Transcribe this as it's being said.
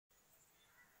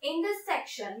In this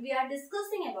section, we are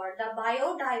discussing about the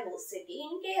biodiversity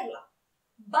in Kerala.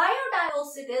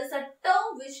 Biodiversity is a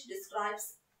term which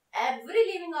describes every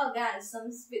living organism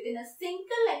within a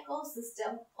single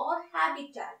ecosystem or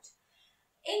habitat,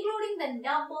 including the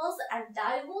numbers and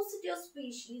diversity of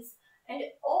species and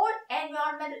all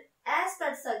environmental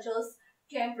aspects such as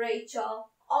temperature,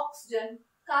 oxygen,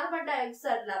 carbon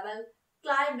dioxide level,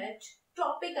 climate,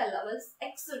 tropical levels,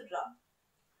 etc.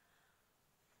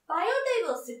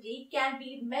 Biodiversity can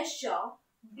be measured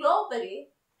globally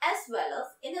as well as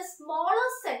in a smaller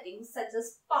setting such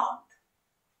as pond.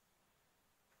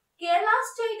 Kerala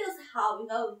state is having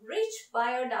a rich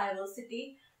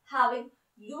biodiversity, having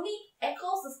unique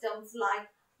ecosystems like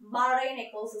marine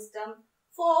ecosystem,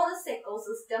 forest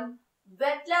ecosystem,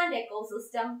 wetland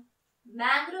ecosystem,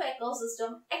 mangrove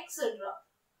ecosystem, etc.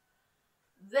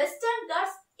 Western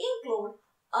Ghats include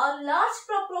a large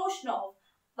proportion of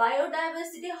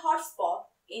biodiversity hotspot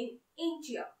in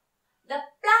India. The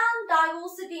plant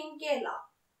diversity in Kerala.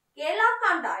 Kerala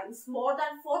contains more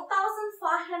than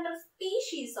 4,500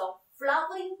 species of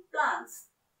flowering plants.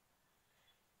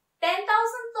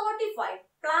 10,035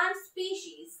 plant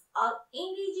species are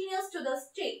indigenous to the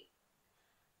state.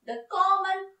 The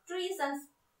common trees and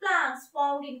plants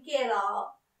found in Kerala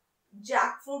are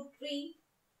jackfruit tree,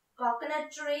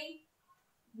 coconut tree,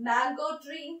 mango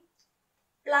tree,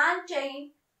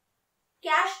 plantain,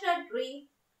 cashew tree,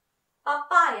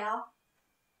 papaya,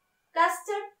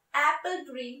 custard apple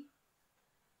tree,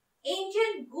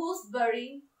 Indian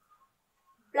gooseberry,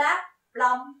 black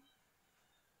plum,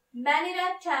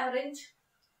 Manila tamarind,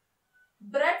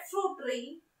 breadfruit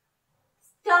tree,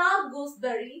 star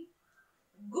gooseberry,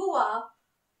 guava,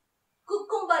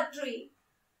 cucumber tree,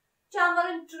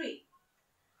 tamarind tree.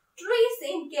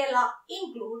 Trees in Kerala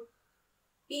include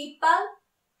peepal,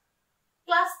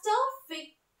 cluster fig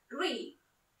tree,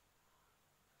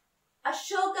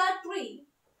 ashoka tree,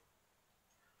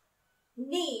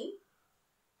 neem,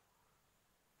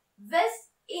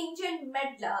 West Indian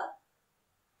medlar,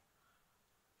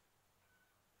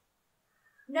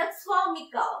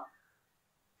 Naxwamica,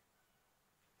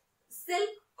 silk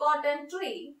cotton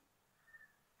tree,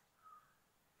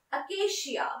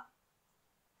 acacia,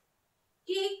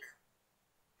 teak,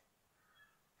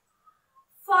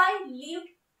 five-leaved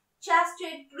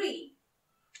chestnut tree,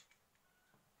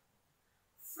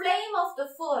 flame of the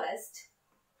forest,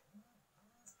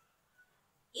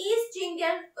 East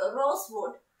Indian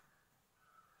rosewood,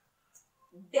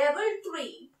 devil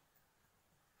tree,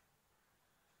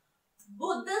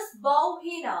 Buddhist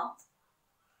bauhina,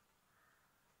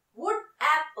 wood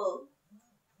apple,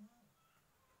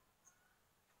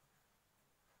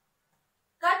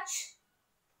 Kutch,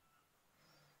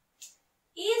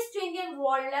 East Indian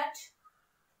walnut,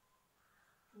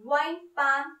 wine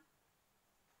palm,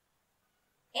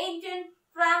 Indian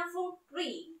cranfruit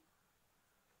tree,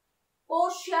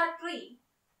 Portia tree,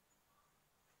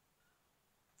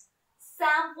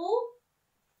 Sampu,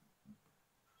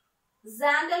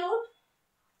 Sandalwood,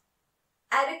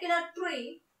 Arecanut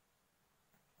tree,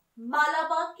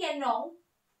 Malabar kenno,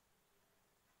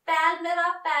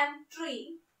 Palmyra palm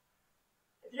tree,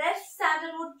 red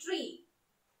sandalwood tree,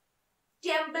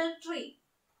 temple tree.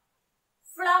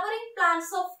 Flowering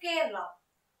plants of Kerala,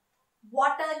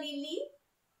 water lily,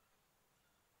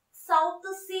 South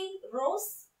Sea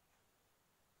rose,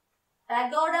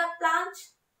 pagoda plant,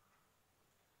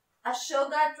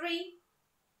 ashoka tree,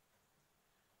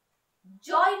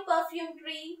 joy perfume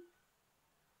tree,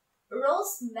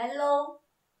 rose mallow,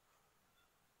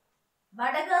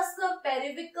 Madagascar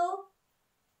periwinkle,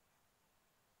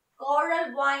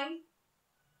 coral vine,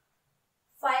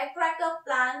 firecracker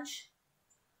plant,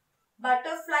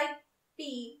 butterfly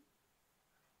pea,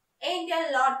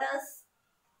 Indian lotus,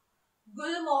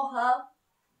 gulmohar,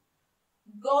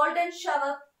 golden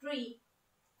shower tree,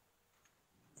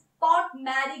 pot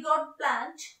marigold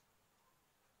plant,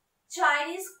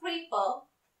 Chinese creeper,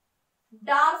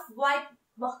 dark white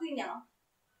bauhina,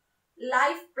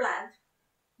 live plant,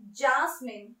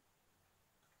 jasmine,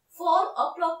 4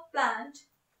 o'clock plant,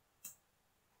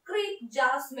 crepe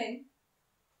jasmine,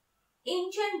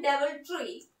 Indian devil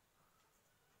tree,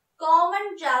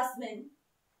 common jasmine,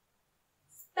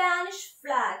 Spanish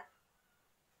flag,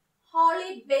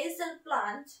 holy basil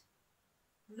plant,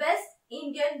 West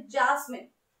Indian jasmine.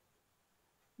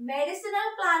 Medicinal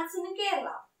plants in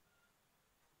Kerala,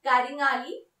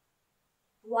 Karingali,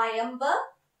 Vayambar,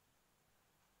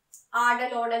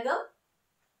 Adalodagam,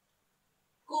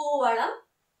 Kovalam,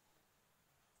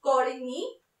 Kolingi,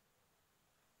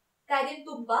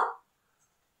 Karintumba,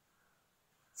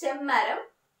 Chemmaram,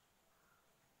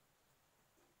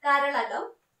 Karalagam,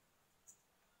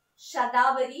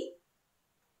 ശതാവരി,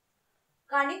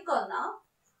 കണിക്കൊന്ന,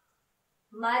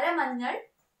 മരമഞ്ഞൾ,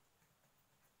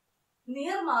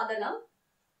 നീർമാതളം,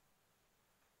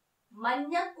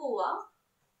 മഞ്ഞക്കൂവ,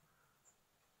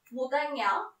 മുതങ്ങ,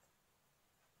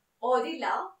 ഒരില,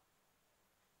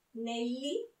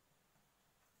 നെല്ലി,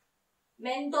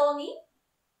 മെന്തോങ്ങി,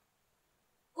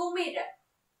 കുമിഴ്.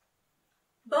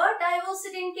 Bird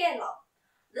diversity in Kerala.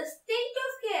 The state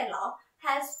of Kerala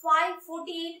has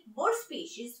 548 bird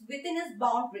species within its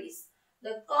boundaries.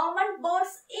 The common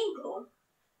birds include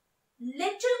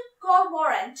little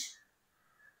cormorant,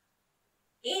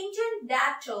 Indian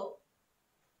darter,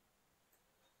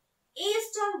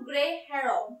 eastern grey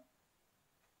heron,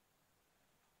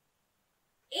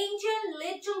 Indian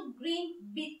little green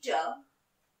bitter,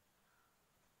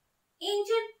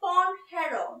 Indian pond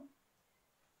heron,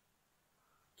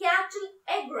 cattle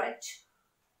egret,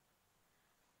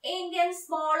 Indian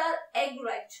smaller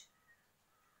egret,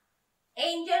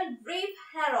 Indian reef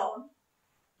heron,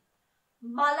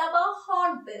 Malabar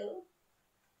hornbill,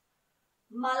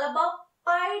 Malabar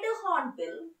pied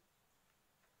hornbill,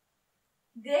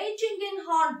 Great Indian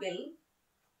hornbill,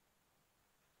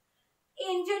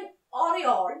 Indian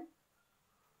oriole,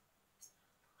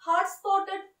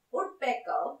 hard-spotted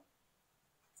woodpecker,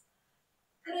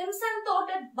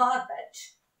 crimson-throated barbet,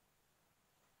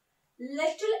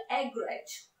 little egret,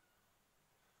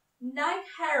 night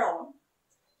heron,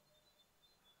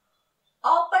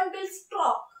 open-bill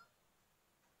stork,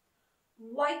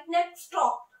 white-necked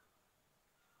stork,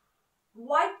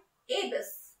 white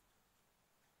ibis,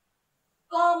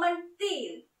 common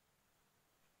teal,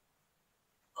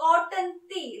 cotton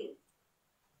teal,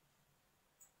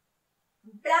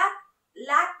 black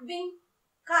lapwing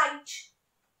kite,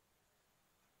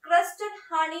 crested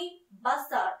honey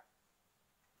buzzard,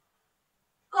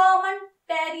 common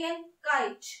Parian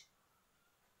kite,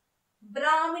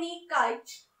 Brahmini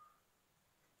kite,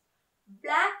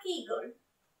 black eagle,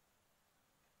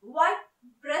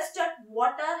 white-breasted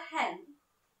water hen,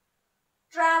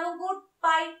 Travancore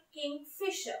pied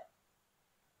kingfisher,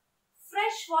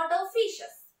 freshwater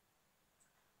fishes,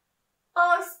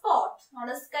 pearl spot,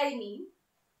 not a sky mean,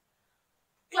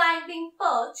 climbing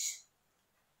perch,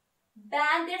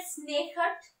 banded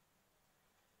snakehead,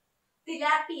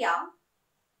 tilapia,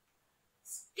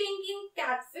 stinging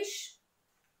catfish,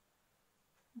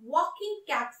 walking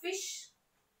catfish,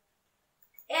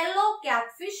 yellow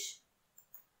catfish,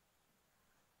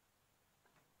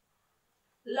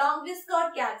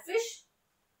 long-whiskered catfish,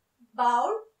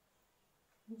 bowl,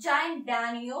 giant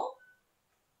danio,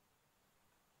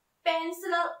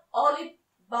 peninsular olive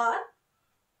bar,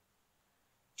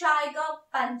 tiger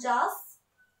panjas,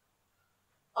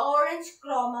 orange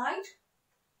chromite,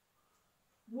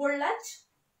 woolet,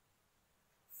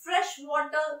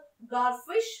 freshwater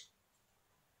garfish,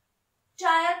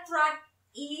 tire track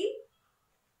eel,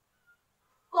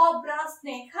 cobra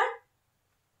snakehead,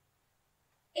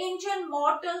 Indian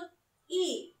mottle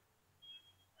eel.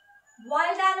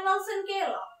 Wild animals in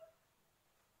Kerala.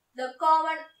 The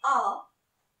common are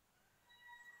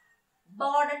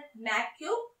bordered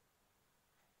macaw,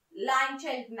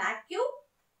 line-tailed macaw,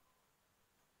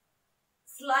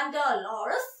 slender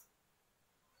loris,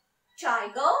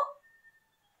 tiger,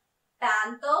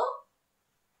 panther,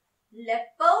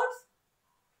 leopard,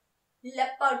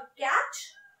 leopard cat,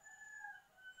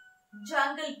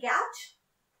 jungle cat,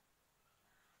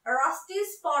 rusty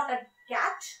spotted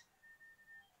cat,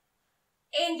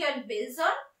 Indian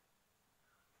bison,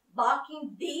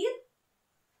 barking deer,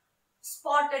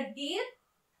 spotted deer,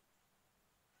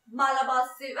 Malabar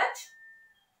civet,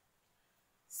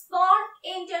 small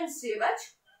Indian civet,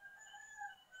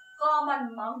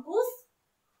 common mongoose,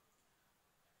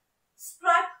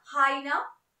 striped hyena,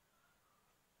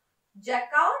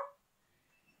 jackal,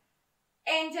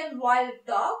 Indian wild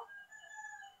dog,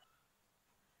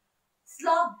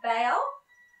 slop bear,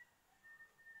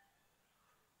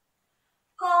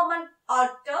 common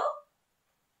otter,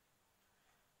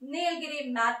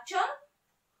 Nilgiri marten,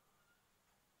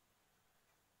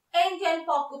 Indian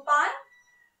porcupine,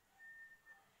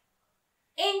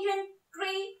 Indian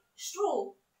tree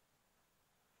shrew,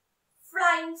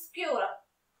 flying squirrel.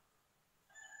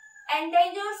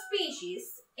 Endangered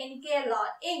species in Kerala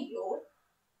include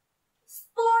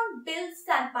spoon-billed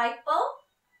sandpiper,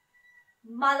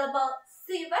 Malabar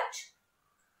civet,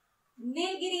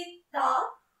 Nilgiri tar,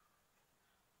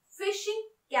 fishing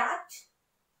cat,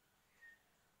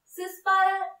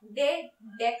 Cispara de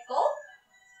Deco,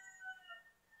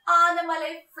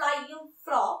 Anamalai flying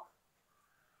frog,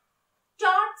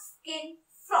 tart-skin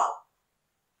frog.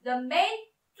 The main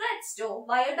threats to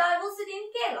biodiversity in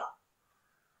Kerala.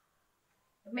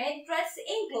 The main threats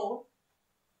include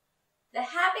the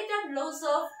habitat loss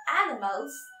of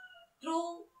animals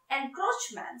through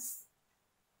encroachments,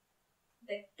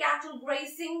 the cattle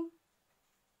grazing,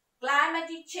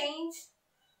 climatic change,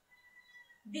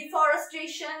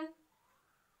 deforestation,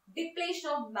 depletion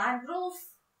of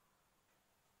mangroves,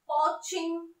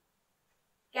 poaching,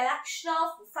 collection of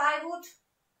firewood,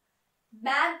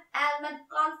 man-element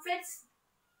conflicts,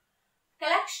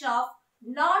 collection of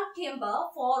non-timber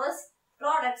forest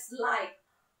products like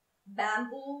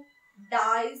bamboo,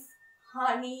 dyes,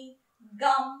 honey,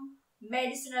 gum,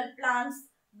 medicinal plants,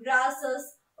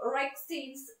 grasses,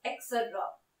 resins, etc.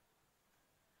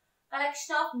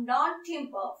 Collection of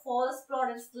non-timber forest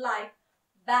products like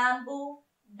bamboo,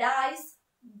 dyes,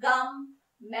 gum,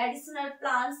 medicinal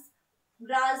plants,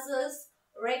 grasses,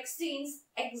 resins,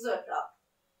 etc.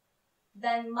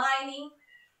 Then mining,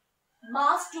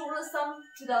 mass tourism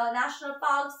to the national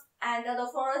parks and other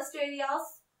forest areas,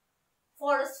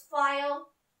 forest fire,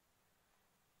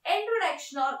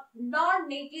 introduction of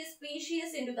non-native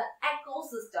species into the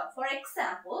ecosystem. For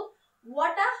example,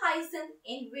 water hyacinth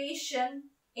invasion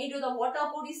into the water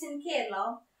bodies in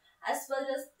Kerala, as well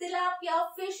as tilapia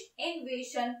fish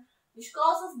invasion, which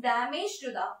causes damage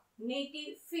to the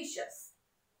native fishes.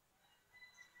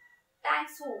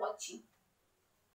 Thanks for watching.